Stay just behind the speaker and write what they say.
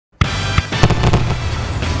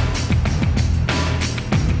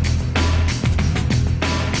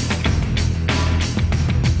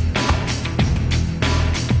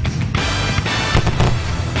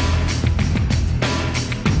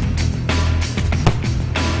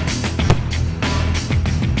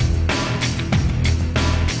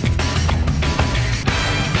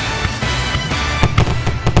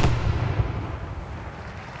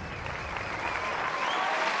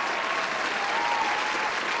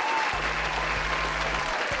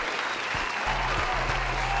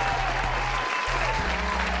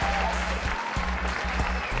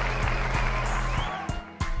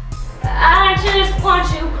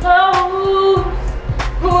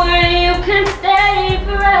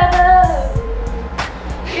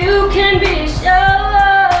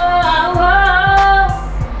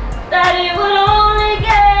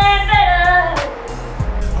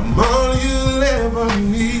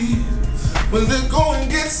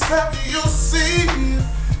after you see,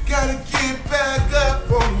 gotta get back up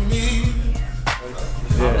for me.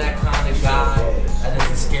 I'm that kind of guy that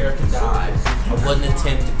isn't scared to die. I wouldn't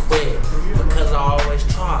attempt to quit because I always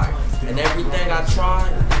try. And everything I try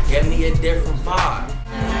gave me a different vibe.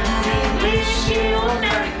 We wish you a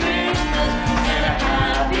Merry Christmas and a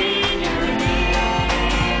Happy New Year.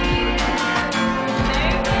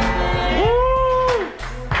 Woo!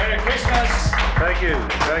 Merry Christmas. Thank you.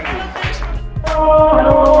 Thank you.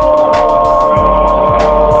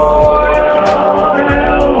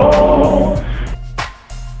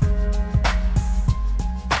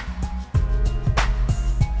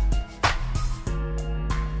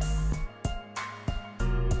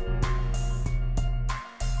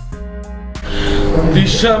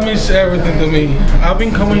 This shop means everything to me. I've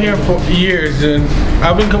been coming here for years, and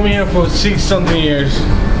I've been coming here for 6-something years.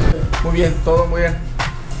 Muy bien, todo muy bien.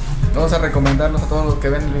 Vamos a recomendarlos a todos los que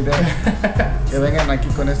ven el video que vengan aquí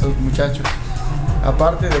con estos muchachos.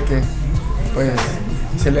 Aparte de que, pues,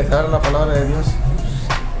 se les da la palabra de Dios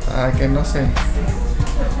para que no se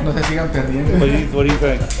sigan perdiendo. What do you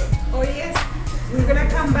think? Oh yes, we're gonna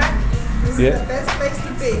come back. This is the best place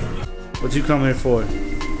to be. What you come here for?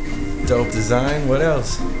 Dope design, what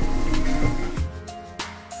else?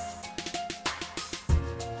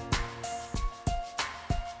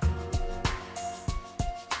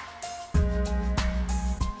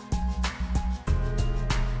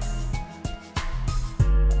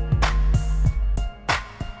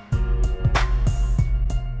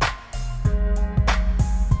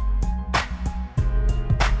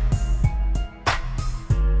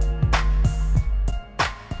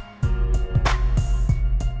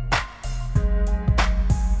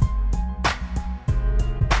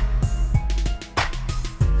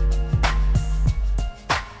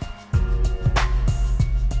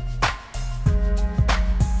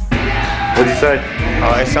 What'd you say?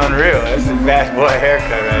 Oh, it's unreal. That's a bad boy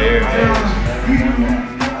haircut right here, man.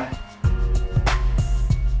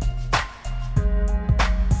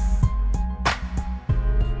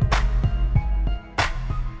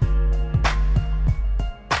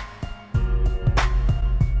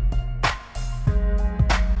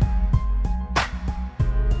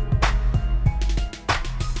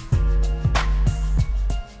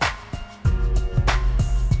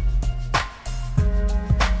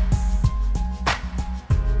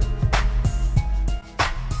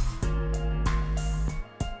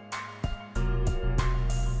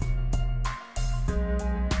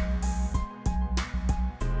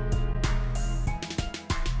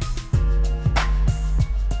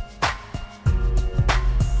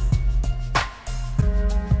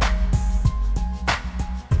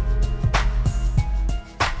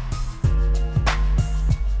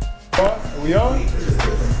 We on?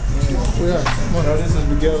 We are. Come on. This is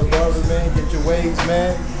Pleezers Barber, man. Get your waves,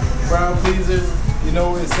 man. Brown Pleezers, you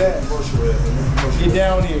know where it's at. Get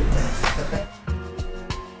down here.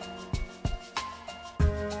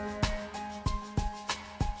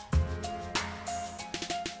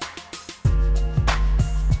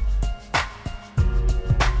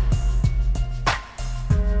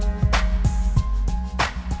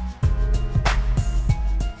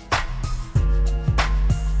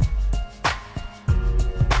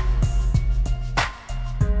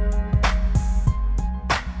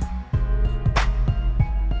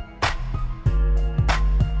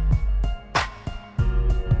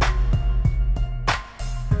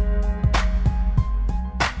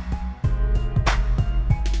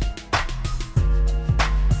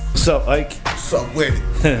 What's up, Ike? What's up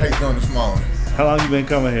with it? How you doing this morning? How long you been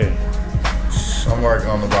coming here? I'm working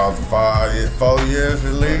on about 4 years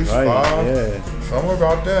at least. Right, 5. yeah. Somewhere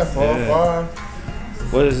about that, 4 or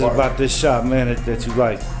 5. What is it about this shop, man, that you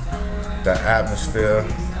like? The atmosphere.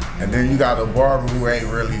 And then you got a barber who ain't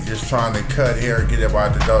really just trying to cut hair and get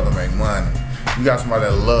everybody at the door to make money. You got somebody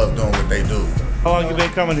that love doing what they do. How long you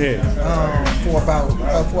been coming here? For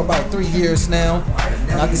about 3 years now.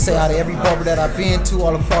 And I can say out of every barber that I've been to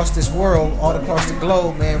all across this world, all across the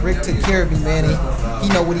globe, man, Rick took care of me, man. He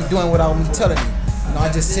know what he's doing without me telling him. You know,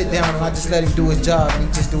 I just sit down and I just let him do his job, and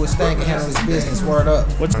he just do his thing and handle his business. Word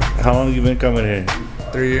up. How long you been coming here?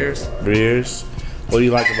 3 years. 3 years. What do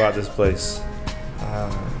you like about this place?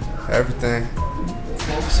 Everything.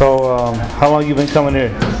 So, how long you been coming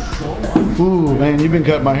here? Ooh, man, you've been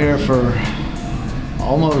cutting my hair for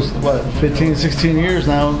almost, what, 15, 16 years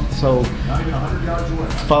now. So,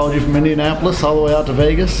 followed you from Indianapolis all the way out to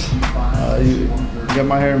Vegas. You got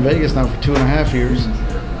my hair in Vegas now for 2.5 years.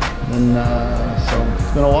 And so,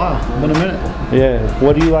 it's been a while, been a minute. Yeah,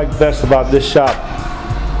 what do you like best about this shop?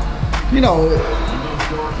 You know,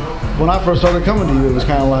 when I first started coming to you, it was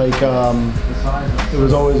kind of like, it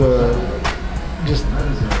was always just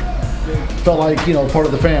felt like, you know, part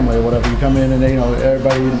of the family or whatever. You come in and, you know,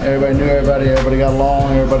 everybody knew everybody got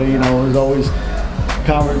along, everybody, you know, there's always,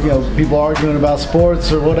 you know, people arguing about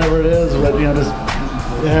sports or whatever it is, but, you know, just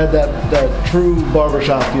it had that true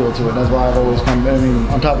barbershop feel to it. That's why I've always come. I mean,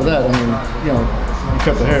 on top of that, I mean, you know, you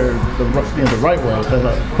cut the hair the right way.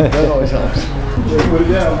 That always helps.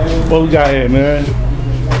 What we got here, man?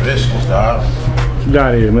 Biscuits, dog. We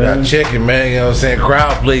got here, man. Got chicken, man. You know what I'm saying?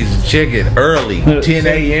 Crowd pleasing chicken early, 10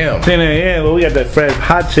 a.m. 10 a.m. Well, we got that fresh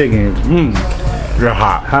hot chicken. They're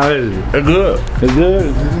hot. How is it? They're good. It's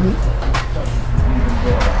good.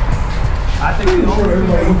 I think we over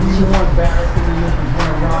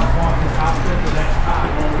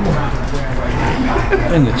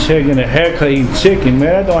And the chicken, the haircut eating chicken,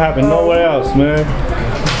 man. That don't happen nowhere else, man.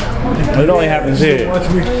 It only happens here.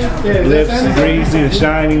 Lips greasy and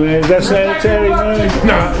shiny, man. Is that sanitary, man?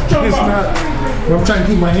 Nah, it's not. I'm trying to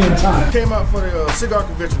keep my hands hot. Came out for the cigar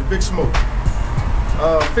convention, the Big Smoke.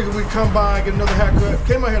 Figured we'd come by and get another haircut.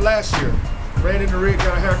 Came out here last year. Ran in the rig,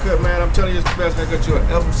 got a haircut, man. I'm telling you, it's the best haircut you'll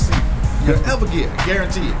ever see. You'll ever get,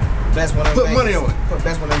 guarantee it. Best one in Put Vegas. money on it.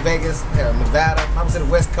 Best one in Vegas, Nevada. I was to the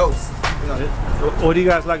West Coast. You know. What do you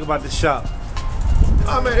guys like about the shop?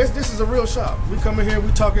 Oh man, this is a real shop. We come in here,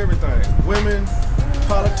 we talk everything. Women,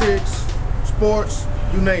 politics, sports,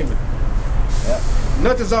 you name it. Yep.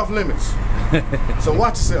 Nothing's off limits. So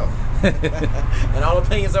watch yourself. And all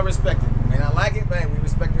opinions are respected. Man, I like it, man. We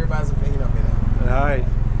respect everybody's opinion up here.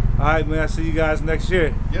 All right, man. I'll see you guys next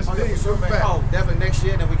year. Yes, oh, indeed. sure, man. Oh, definitely next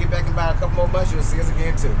year. And then we get back in about a couple more months, you'll see us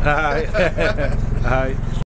again too. All right. All right.